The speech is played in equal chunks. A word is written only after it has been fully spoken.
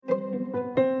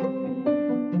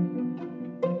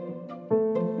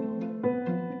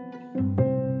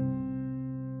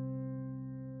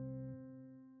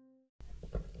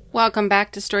Welcome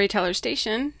back to Storyteller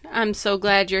Station. I'm so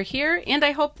glad you're here, and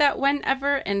I hope that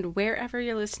whenever and wherever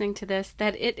you're listening to this,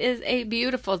 that it is a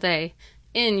beautiful day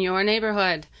in your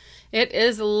neighborhood. It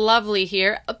is lovely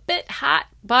here, a bit hot,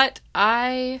 but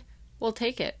I will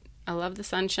take it. I love the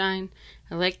sunshine.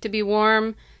 I like to be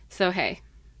warm, so hey,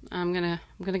 I'm gonna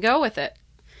go with it.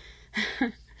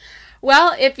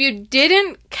 Well, if you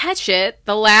didn't catch it,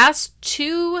 the last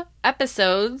 2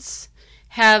 episodes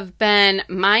have been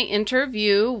my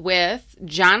interview with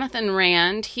Jonathan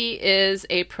Rand. He is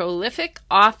a prolific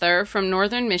author from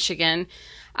Northern Michigan.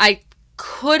 I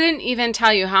couldn't even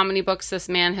tell you how many books this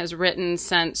man has written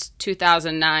since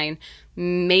 2009.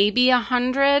 Maybe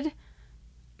 100,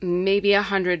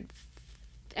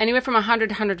 anywhere from 100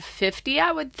 to 150,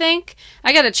 I would think.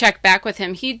 I got to check back with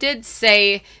him. He did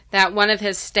say that one of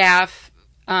his staff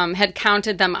had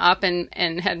counted them up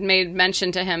and had made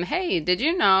mention to him, hey, did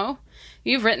you know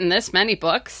you've written this many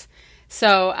books?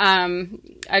 So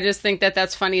I just think that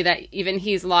that's funny that even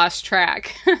he's lost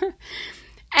track.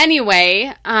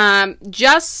 Anyway,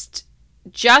 just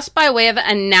by way of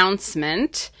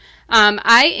announcement,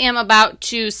 I am about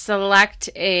to select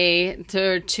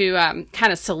to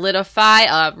kind of solidify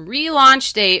a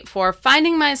relaunch date for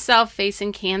Finding Myself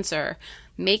Facing Cancer,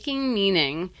 Making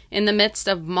Meaning in the Midst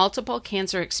of Multiple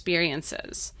Cancer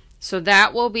Experiences. So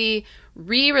that will be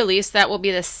re-released. That will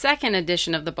be the second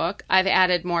edition of the book. I've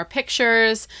added more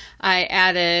pictures. I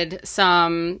added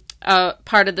some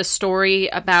part of the story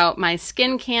about my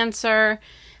skin cancer.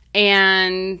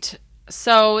 And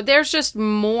so there's just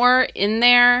more in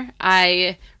there.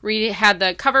 I had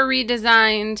the cover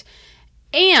redesigned.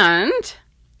 And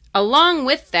along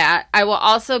with that, I will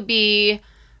also be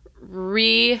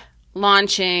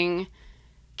relaunching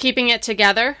Keeping It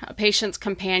Together, A Patient's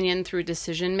Companion Through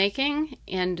Decision Making.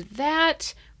 And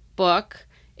that book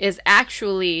is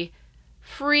actually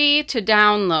free to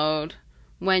download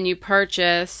when you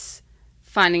purchase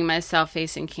Finding Myself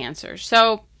Facing Cancer.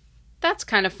 So that's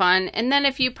kind of fun. And then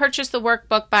if you purchase the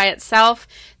workbook by itself,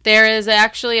 there is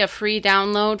actually a free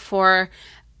download for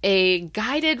a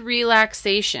guided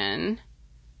relaxation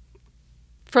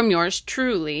from yours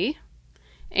truly.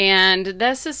 And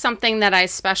this is something that I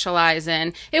specialize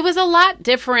in. It was a lot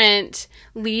different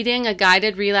leading a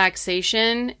guided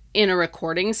relaxation in a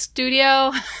recording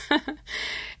studio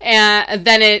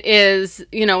than it is,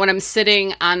 when I'm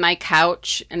sitting on my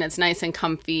couch and it's nice and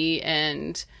comfy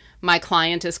and my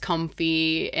client is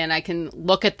comfy and I can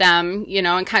look at them,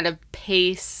 and kind of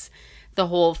pace the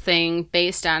whole thing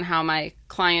based on how my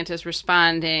client is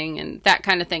responding and that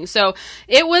kind of thing. So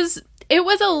it was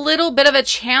a little bit of a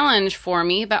challenge for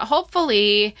me, but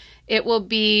hopefully it will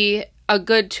be a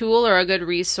good tool or a good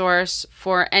resource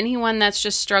for anyone that's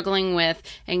just struggling with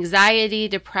anxiety,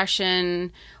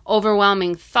 depression,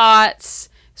 overwhelming thoughts,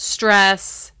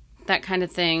 stress, that kind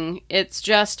of thing. It's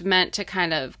just meant to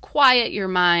kind of quiet your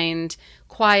mind,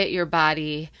 quiet your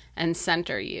body, and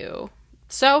center you.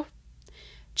 So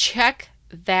check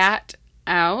that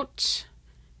out.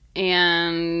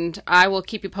 And I will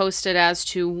keep you posted as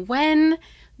to when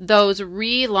those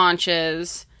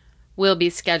relaunches will be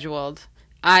scheduled.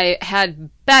 I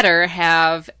had better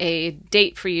have a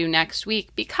date for you next week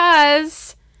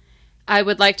because I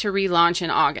would like to relaunch in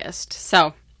August.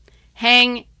 So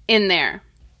hang in there.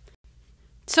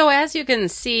 So as you can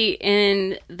see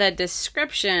in the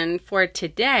description for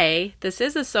today, this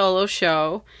is a solo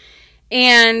show,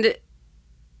 and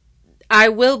I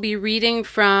will be reading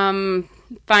from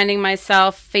Finding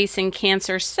Myself Facing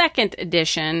Cancer 2nd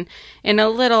edition in a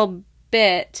little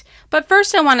bit. But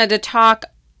first I wanted to talk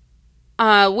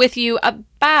with you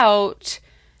about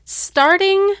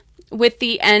starting with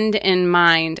the end in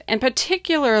mind, and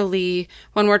particularly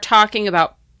when we're talking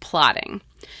about plotting.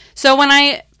 So when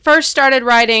I first started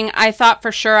writing, I thought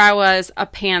for sure I was a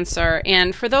pantser.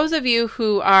 And for those of you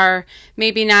who are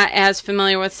maybe not as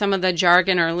familiar with some of the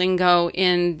jargon or lingo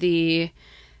in the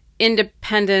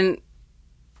independent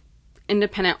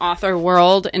author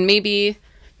world, and maybe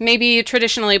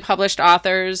traditionally published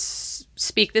authors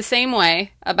speak the same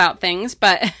way about things,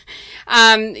 but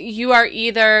your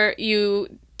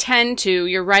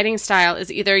writing style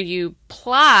is either you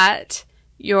plot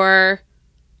your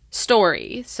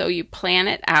story, so you plan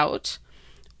it out,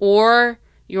 or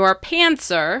you're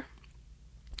pantser,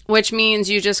 which means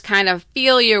you just kind of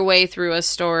feel your way through a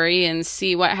story and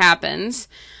see what happens.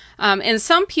 And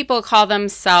some people call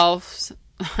themselves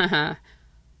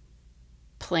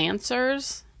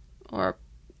plantsers, or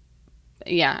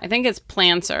I think it's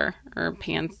plantser or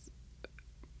pants.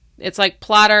 It's like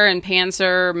plotter and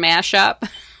pantser mashup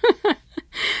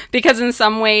because in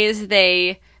some ways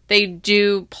they they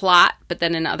do plot, but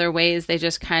then in other ways they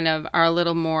just kind of are a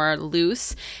little more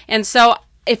loose. And so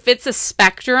if it's a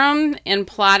spectrum and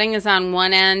plotting is on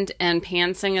one end and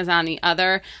pantsing is on the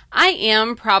other, I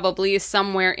am probably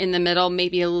somewhere in the middle,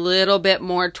 maybe a little bit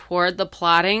more toward the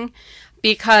plotting,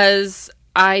 because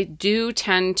I do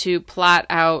tend to plot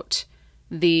out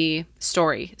the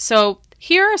story. So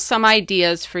here are some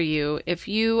ideas for you if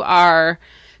you are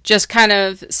just kind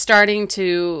of starting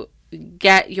to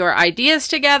get your ideas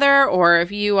together, or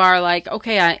if you are like,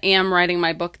 okay, I am writing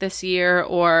my book this year,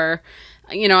 or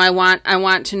I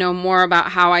want to know more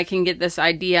about how I can get this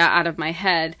idea out of my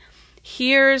head.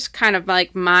 Here's kind of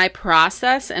like my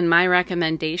process and my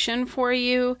recommendation for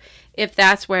you if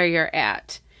that's where you're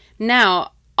at.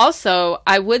 Now, also,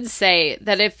 I would say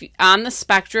that if on the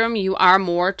spectrum you are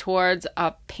more towards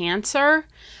a pantser,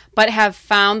 but have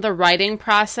found the writing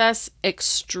process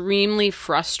extremely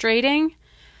frustrating,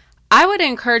 I would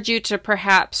encourage you to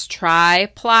perhaps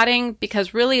try plotting,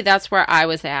 because really that's where I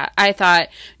was at. I thought,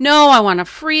 no, I want a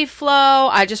free flow.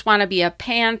 I just want to be a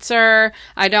pantser.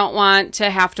 I don't want to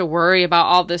have to worry about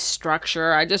all this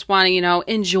structure. I just want to,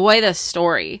 enjoy the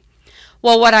story.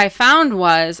 Well, what I found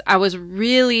was I was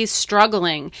really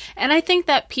struggling. And I think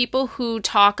that people who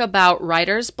talk about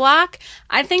writer's block,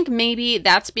 I think maybe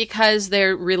that's because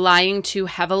they're relying too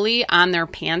heavily on their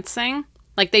pantsing.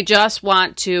 Like they just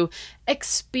want to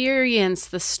experience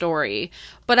the story.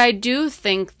 But I do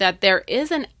think that there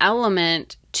is an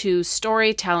element to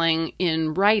storytelling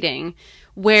in writing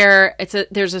where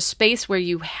there's a space where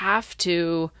you have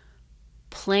to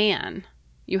plan.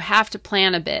 You have to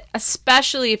plan a bit,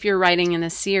 especially if you're writing in a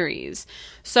series.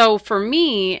 So for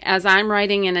me, as I'm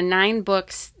writing in a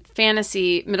 9-book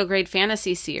middle grade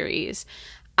fantasy series,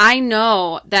 I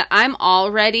know that I'm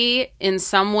already, in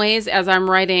some ways, as I'm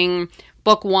writing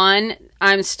book 1,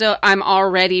 I'm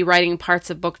already writing parts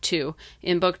of book 2.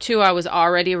 In book 2, I was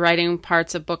already writing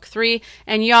parts of book 3.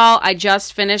 And y'all, I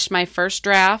just finished my first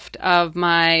draft of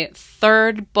my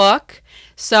 3rd book.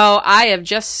 So I have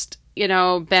just,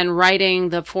 been writing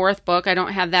the 4th book. I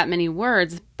don't have that many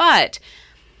words, but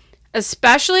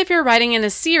especially if you're writing in a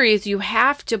series, you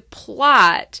have to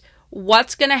plot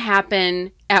what's going to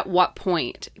happen at what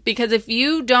point. Because if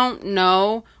you don't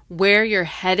know where you're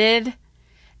headed,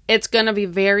 it's going to be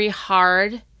very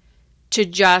hard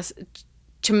to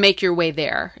make your way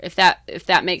there, if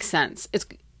that makes sense.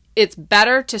 It's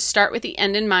better to start with the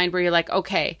end in mind, where you're like,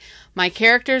 okay, my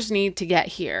characters need to get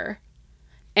here.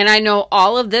 And I know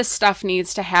all of this stuff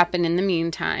needs to happen in the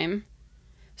meantime.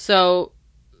 So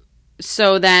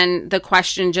then the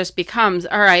question just becomes,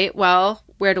 all right, well,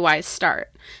 where do I start?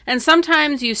 And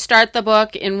sometimes you start the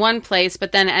book in one place,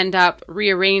 but then end up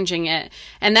rearranging it.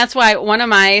 And that's why one of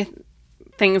my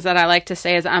things that I like to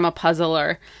say is I'm a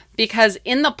puzzler, because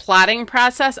in the plotting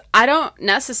process, I don't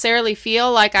necessarily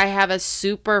feel like I have a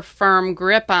super firm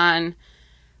grip on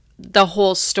the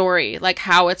whole story, like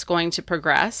how it's going to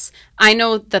progress. I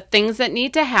know the things that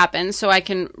need to happen, so I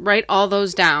can write all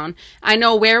those down. I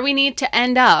know where we need to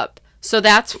end up, so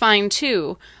that's fine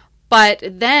too. But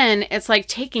then it's like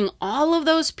taking all of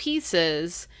those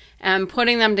pieces and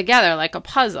putting them together like a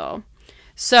puzzle.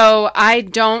 So I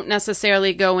don't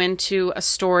necessarily go into a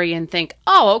story and think,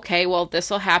 oh, okay, well, this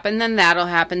will happen, then that'll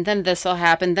happen, then this will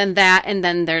happen, then that, and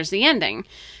then there's the ending.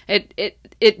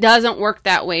 It doesn't work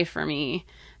that way for me.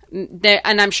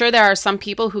 And I'm sure there are some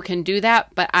people who can do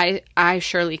that, but I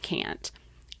surely can't.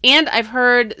 And I've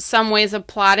heard some ways of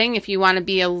plotting, if you want to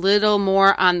be a little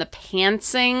more on the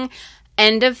pantsing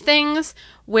end of things,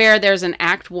 where there's an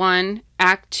act 1,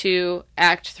 act 2,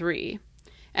 act 3.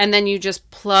 And then you just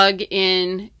plug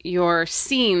in your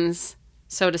scenes,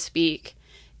 so to speak,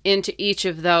 into each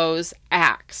of those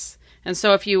acts. And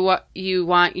so if you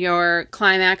want your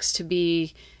climax to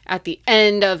be at the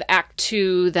end of act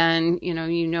 2, then you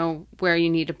know where you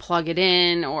need to plug it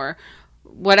in, or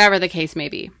whatever the case may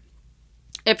be.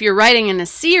 If you're writing in a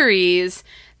series,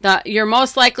 you're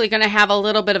most likely going to have a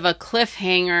little bit of a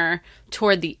cliffhanger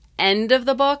toward the end of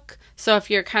the book. So if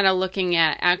you're kind of looking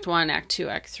at act 1, act 2,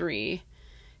 act 3,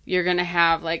 you're going to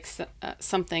have like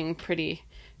something pretty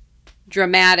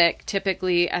dramatic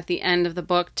typically at the end of the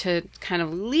book to kind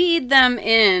of lead them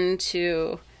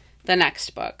into the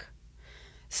next book.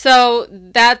 So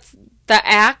that's the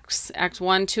acts, act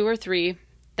 1, 2, or 3.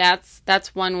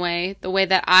 That's one way. The way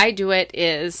that I do it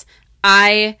is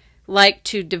I like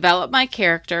to develop my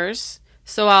characters.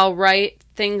 So I'll write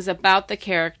things about the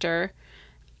character.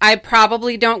 I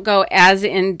probably don't go as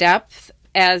in depth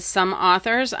as some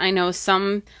authors. I know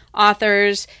some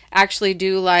authors actually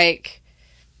do like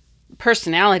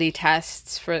personality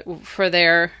tests for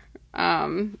their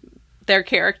their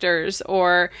characters,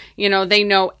 or, you know, they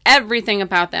know everything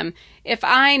about them. If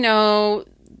I know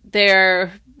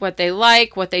what they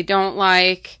like, what they don't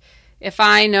like, if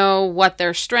I know what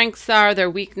their strengths are, their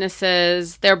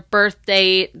weaknesses, their birth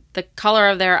date, the color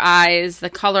of their eyes, the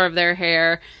color of their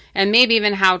hair, and maybe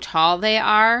even how tall they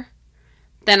are,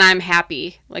 then I'm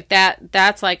happy. Like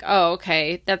that's like, oh,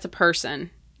 okay, that's a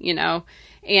person, you know?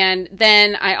 And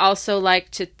then I also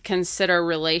like to consider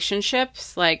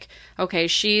relationships, like, okay,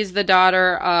 she's the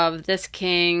daughter of this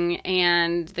king,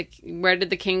 and where did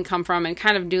the king come from, and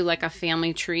kind of do like a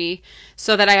family tree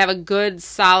so that I have a good,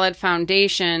 solid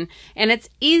foundation. And it's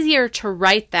easier to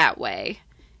write that way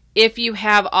if you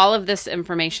have all of this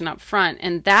information up front.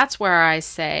 And that's where I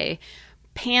say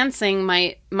pantsing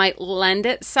might lend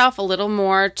itself a little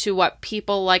more to what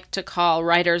people like to call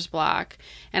writer's block.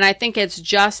 And I think it's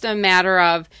just a matter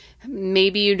of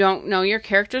maybe you don't know your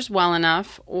characters well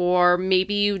enough, or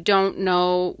maybe you don't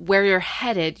know where you're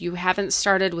headed. You haven't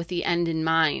started with the end in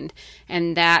mind,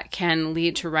 and that can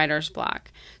lead to writer's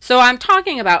block. So I'm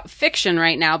talking about fiction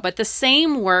right now, but the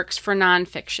same works for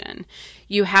nonfiction.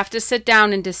 You have to sit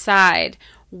down and decide,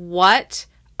 what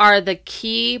are the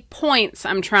key points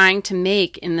I'm trying to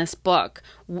make in this book?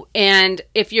 And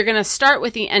if you're going to start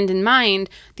with the end in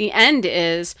mind, the end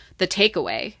is the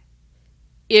takeaway.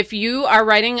 If you are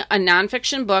writing a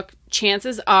nonfiction book,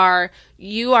 chances are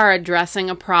you are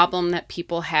addressing a problem that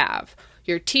people have.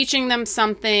 You're teaching them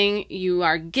something, you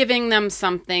are giving them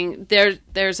something,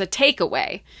 there's a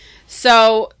takeaway.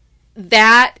 So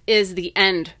that is the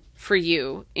end for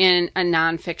you in a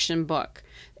nonfiction book.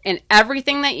 And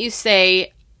everything that you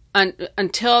say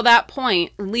until that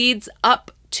point leads up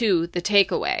to the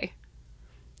takeaway.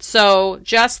 So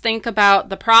just think about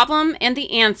the problem and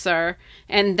the answer,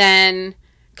 and then,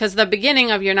 because the beginning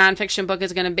of your nonfiction book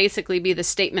is going to basically be the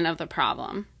statement of the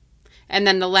problem, and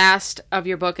then the last of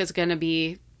your book is going to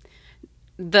be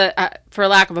for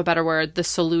lack of a better word, the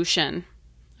solution.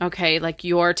 Okay, like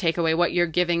your takeaway, what you're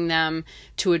giving them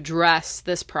to address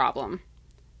this problem.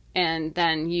 And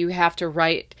then you have to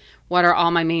write, what are all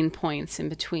my main points in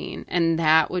between? And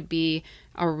that would be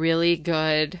a really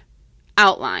good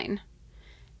outline.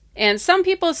 And some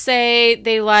people say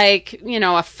they like,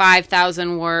 a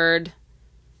 5,000 word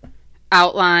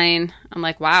outline. I'm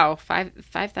like, wow,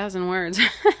 5,000 words.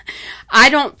 I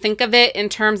don't think of it in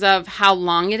terms of how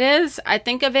long it is. I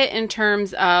think of it in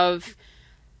terms of,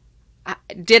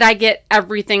 did I get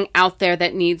everything out there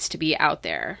that needs to be out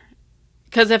there?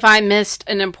 Because if I missed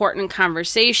an important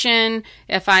conversation,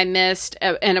 if I missed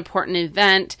an important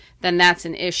event, then that's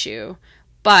an issue.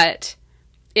 But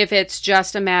if it's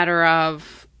just a matter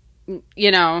of,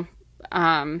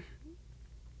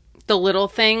 the little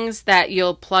things that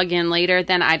you'll plug in later,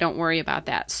 then I don't worry about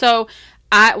that. So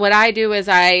what I do is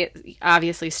I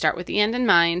obviously start with the end in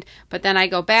mind, but then I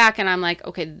go back and I'm like,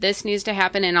 okay, this needs to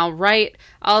happen. And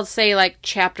I'll say like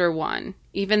chapter 1,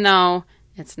 even though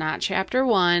it's not chapter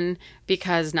 1,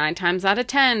 because 9 times out of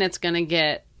 10, it's going to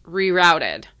get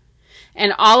rerouted.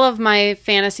 And all of my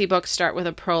fantasy books start with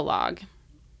a prologue.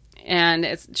 And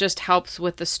it just helps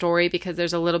with the story because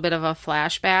there's a little bit of a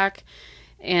flashback.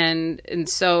 And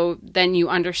so then you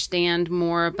understand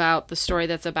more about the story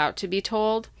that's about to be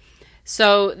told.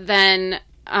 So then,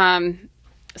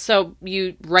 so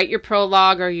you write your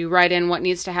prologue, or you write in what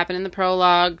needs to happen in the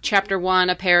prologue. Chapter 1,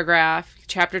 a paragraph.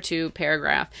 Chapter 2,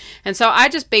 paragraph. And so I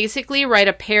just basically write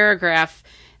a paragraph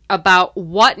about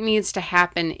what needs to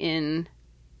happen in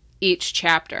each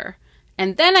chapter.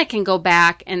 And then I can go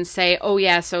back and say, oh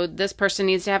yeah, so this person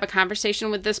needs to have a conversation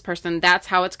with this person. That's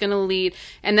how it's going to lead.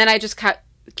 And then I just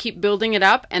keep building it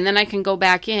up. And then I can go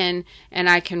back in and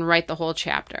I can write the whole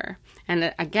chapter.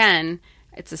 And again,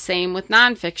 it's the same with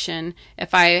nonfiction.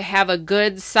 If I have a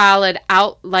good solid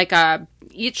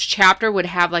each chapter would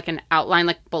have like an outline,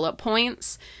 like bullet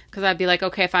points, because I'd be like,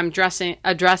 okay, if I'm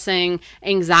addressing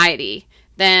anxiety,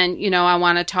 then, I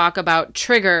want to talk about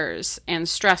triggers and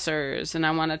stressors, and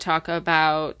I want to talk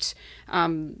about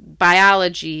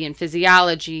biology and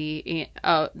physiology,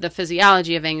 the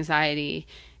physiology of anxiety,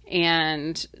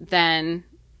 and then,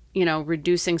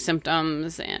 reducing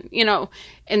symptoms, and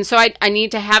so I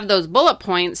need to have those bullet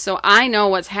points so I know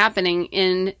what's happening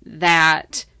in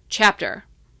that chapter.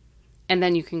 And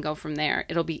then you can go from there.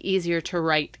 It'll be easier to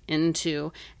write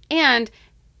into. And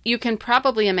you can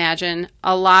probably imagine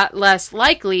a lot less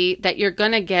likely that you're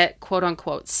going to get quote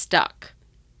unquote stuck.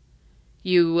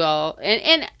 You will.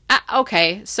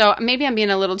 Okay, so maybe I'm being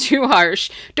a little too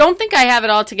harsh. Don't think I have it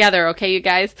all together, okay, you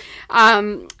guys?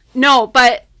 No,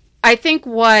 but I think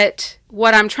what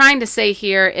I'm trying to say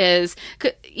here is,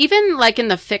 even like in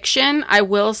the fiction, I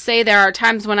will say there are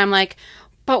times when I'm like,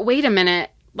 but wait a minute.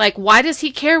 Like, why does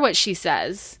he care what she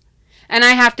says? And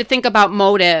I have to think about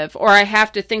motive, or I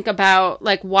have to think about,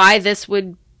 like, why this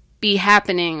would be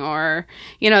happening, or,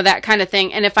 you know, that kind of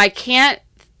thing. And if I can't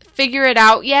figure it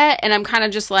out yet, and I'm kind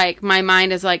of just like, my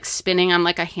mind is like spinning, I'm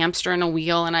like a hamster in a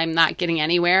wheel and I'm not getting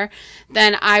anywhere,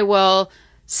 then I will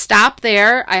stop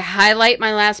there. I highlight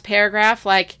my last paragraph,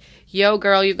 like, yo,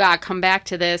 girl, you gotta come back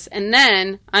to this. And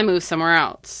then I move somewhere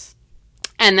else.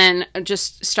 And then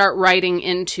just start writing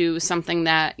into something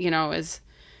that, you know, is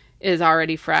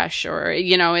already fresh, or,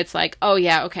 you know, it's like, oh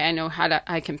yeah, okay, I know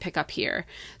I can pick up here.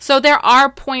 So there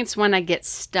are points when I get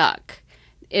stuck.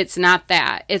 It's not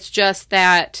that. It's just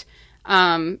that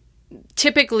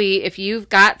typically if you've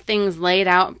got things laid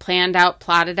out, planned out,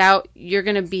 plotted out, you're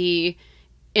going to be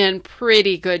in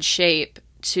pretty good shape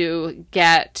to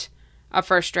get a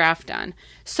first draft done.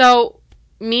 So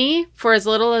me, for as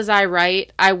little as I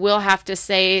write, I will have to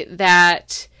say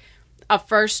that a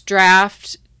first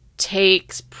draft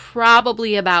takes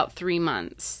probably about 3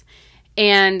 months.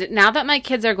 And now that my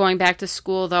kids are going back to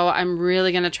school, though, I'm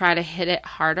really going to try to hit it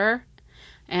harder.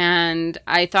 And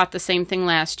I thought the same thing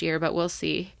last year, but we'll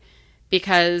see.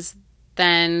 Because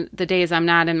then the days I'm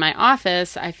not in my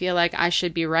office, I feel like I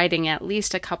should be writing at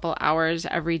least a couple hours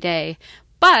every day.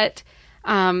 But,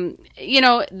 you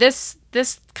know, this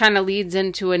kind of leads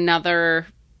into another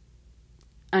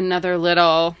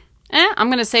little, I'm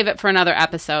going to save it for another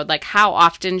episode. Like, how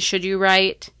often should you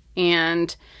write?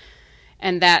 And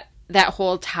that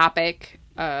whole topic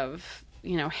of,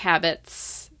 you know,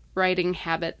 habits, writing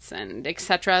habits, and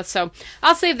etc. So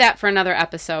I'll save that for another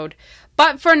episode.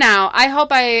 But for now, I hope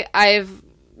I've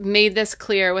made this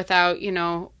clear without, you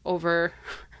know,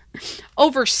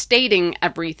 overstating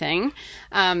everything,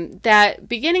 that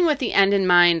beginning with the end in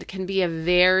mind can be a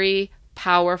very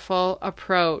powerful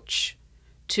approach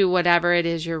to whatever it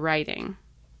is you're writing.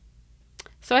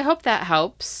 So I hope that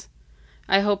helps.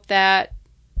 I hope that,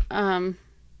 I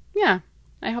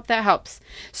hope that helps.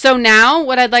 So now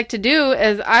what I'd like to do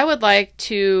is I would like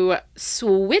to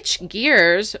switch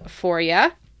gears for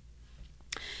you.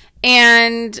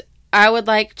 And I would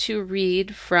like to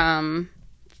read from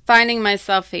Finding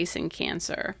Myself Facing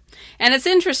Cancer. And it's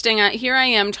interesting. Here I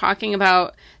am talking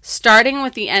about starting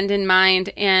with the end in mind.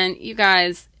 And you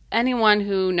guys, anyone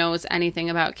who knows anything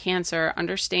about cancer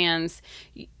understands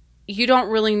you don't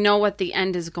really know what the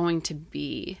end is going to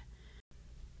be.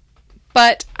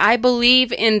 But I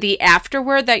believe in the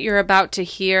afterword that you're about to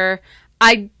hear.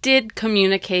 I did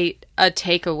communicate a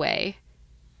takeaway.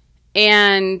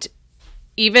 And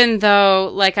even though,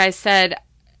 like I said,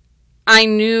 I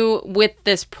knew with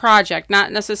this project,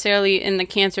 not necessarily in the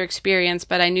cancer experience,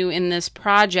 but I knew in this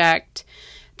project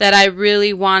that I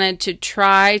really wanted to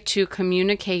try to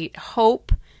communicate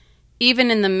hope,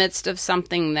 even in the midst of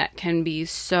something that can be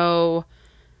so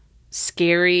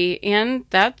scary and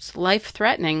that's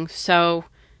life-threatening. So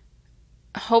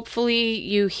hopefully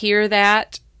you hear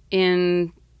that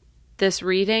in this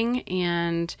reading,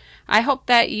 and I hope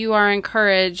that you are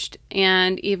encouraged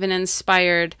and even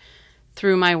inspired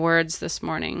through my words this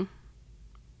morning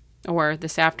or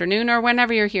this afternoon or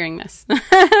whenever you're hearing this.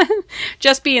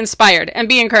 Just be inspired and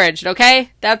be encouraged,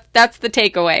 okay? That's the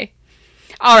takeaway.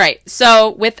 All right, so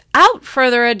without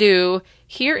further ado,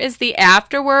 here is the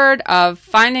afterword of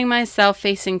Finding Myself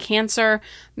Facing Cancer,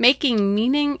 Making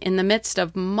Meaning in the Midst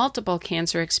of Multiple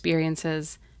Cancer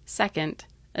Experiences, 2nd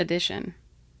edition.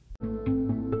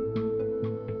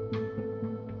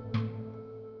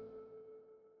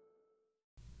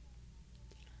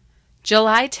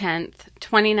 July 10th,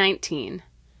 2019.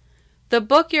 The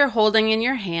book you're holding in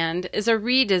your hand is a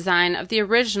redesign of the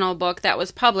original book that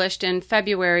was published in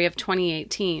February of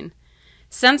 2018.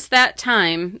 Since that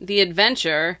time, the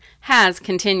adventure has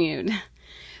continued.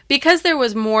 Because there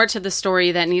was more to the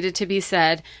story that needed to be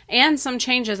said, and some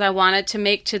changes I wanted to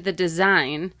make to the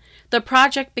design, the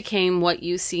project became what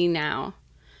you see now.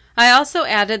 I also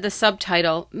added the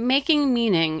subtitle, Making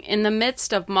Meaning in the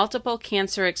Midst of Multiple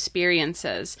Cancer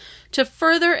Experiences, to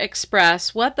further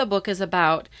express what the book is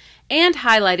about, and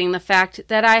highlighting the fact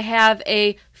that I have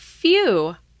a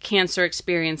few cancer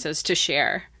experiences to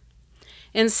share.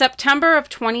 In September of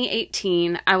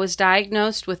 2018, I was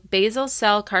diagnosed with basal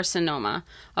cell carcinoma,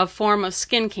 a form of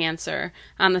skin cancer,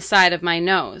 on the side of my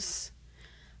nose.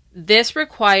 This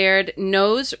required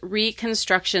nose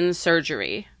reconstruction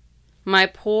surgery. My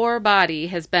poor body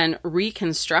has been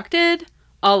reconstructed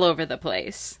all over the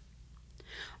place.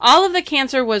 All of the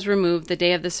cancer was removed the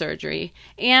day of the surgery,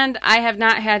 and I have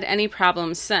not had any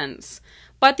problems since.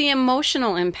 But the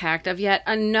emotional impact of yet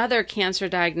another cancer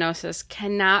diagnosis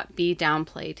cannot be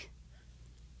downplayed.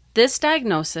 This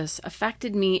diagnosis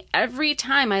affected me every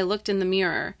time I looked in the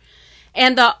mirror,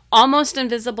 And the almost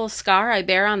invisible scar I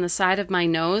bear on the side of my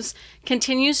nose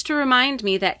continues to remind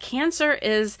me that cancer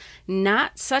is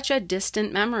not such a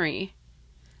distant memory.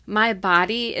 My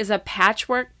body is a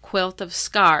patchwork quilt of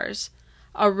scars,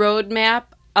 a roadmap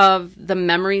of the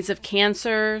memories of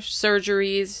cancer,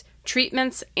 surgeries,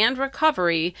 treatments, and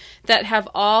recovery that have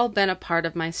all been a part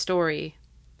of my story.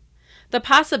 The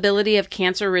possibility of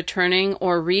cancer returning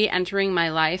or re-entering my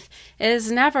life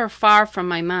is never far from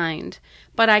my mind,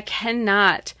 but I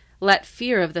cannot let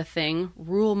fear of the thing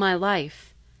rule my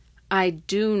life. I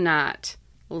do not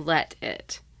let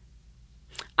it.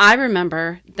 I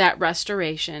remember that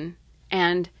restoration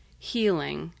and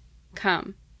healing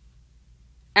come.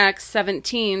 Acts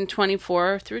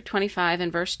 17:24-25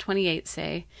 and verse 28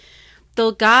 say,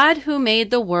 "The God who made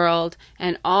the world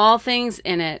and all things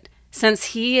in it, since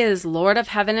he is Lord of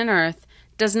heaven and earth,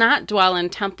 does not dwell in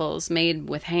temples made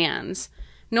with hands,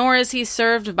 nor is he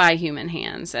served by human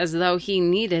hands, as though he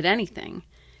needed anything,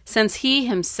 since he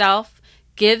himself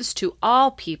gives to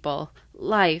all people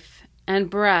life and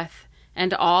breath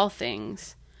and all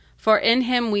things. For in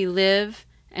him we live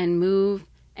and move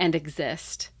and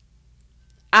exist."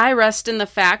 I rest in the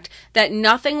fact that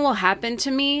nothing will happen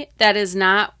to me that is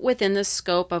not within the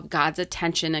scope of God's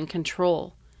attention and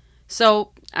control.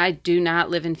 So I do not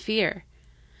live in fear.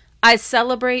 I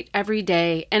celebrate every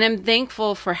day and am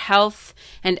thankful for health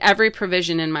and every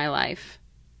provision in my life.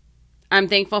 I'm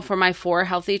thankful for my 4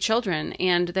 healthy children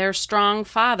and their strong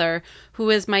father, who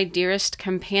is my dearest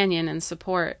companion and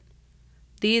support.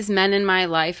 These men in my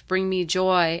life bring me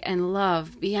joy and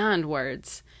love beyond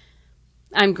words.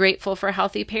 I'm grateful for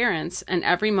healthy parents and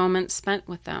every moment spent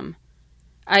with them.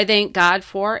 I thank God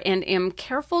for and am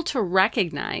careful to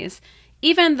recognize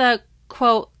even the,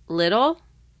 quote, little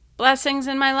blessings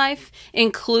in my life,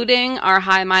 including our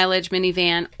high mileage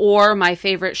minivan or my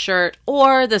favorite shirt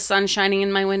or the sun shining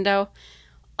in my window.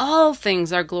 All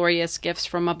things are glorious gifts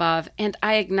from above, and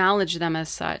I acknowledge them as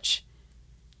such.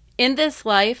 In this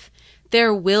life,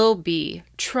 there will be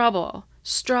trouble,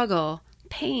 struggle,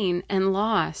 pain, and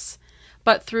loss.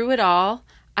 But through it all,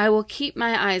 I will keep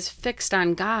my eyes fixed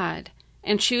on God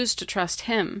and choose to trust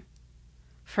Him.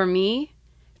 For me,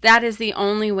 that is the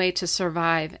only way to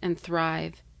survive and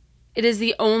thrive. It is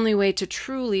the only way to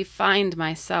truly find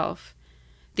myself,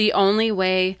 the only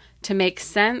way to make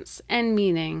sense and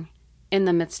meaning in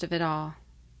the midst of it all.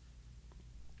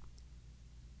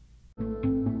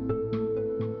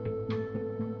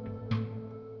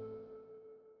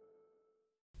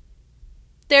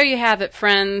 There you have it,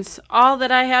 friends. All that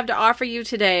I have to offer you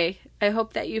today. I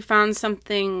hope that you found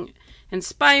something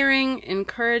inspiring,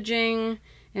 encouraging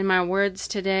in my words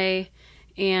today.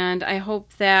 And I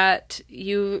hope that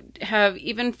you have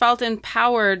even felt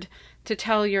empowered to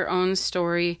tell your own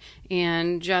story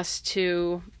and just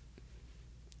to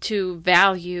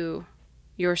value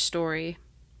your story.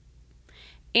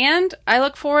 And I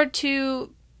look forward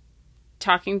to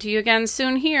talking to you again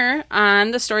soon here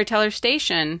on the Storyteller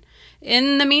Station.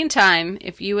 In the meantime,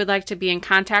 if you would like to be in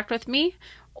contact with me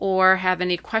or have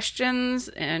any questions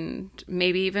and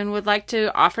maybe even would like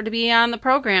to offer to be on the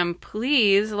program,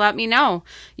 please let me know.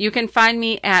 You can find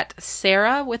me at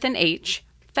Sarah with an H,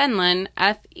 Fenlon,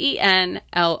 Fenlon,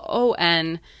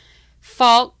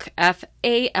 Falk, FALK.com.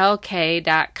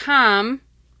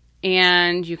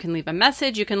 And you can leave a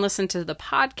message. You can listen to the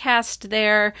podcast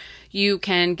there. You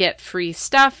can get free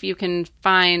stuff. You can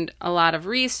find a lot of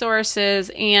resources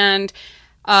and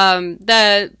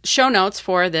the show notes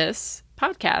for this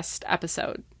podcast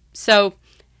episode. So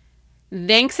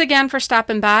thanks again for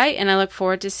stopping by, and I look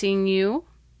forward to seeing you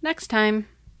next time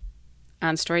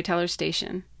on Storyteller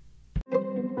Station.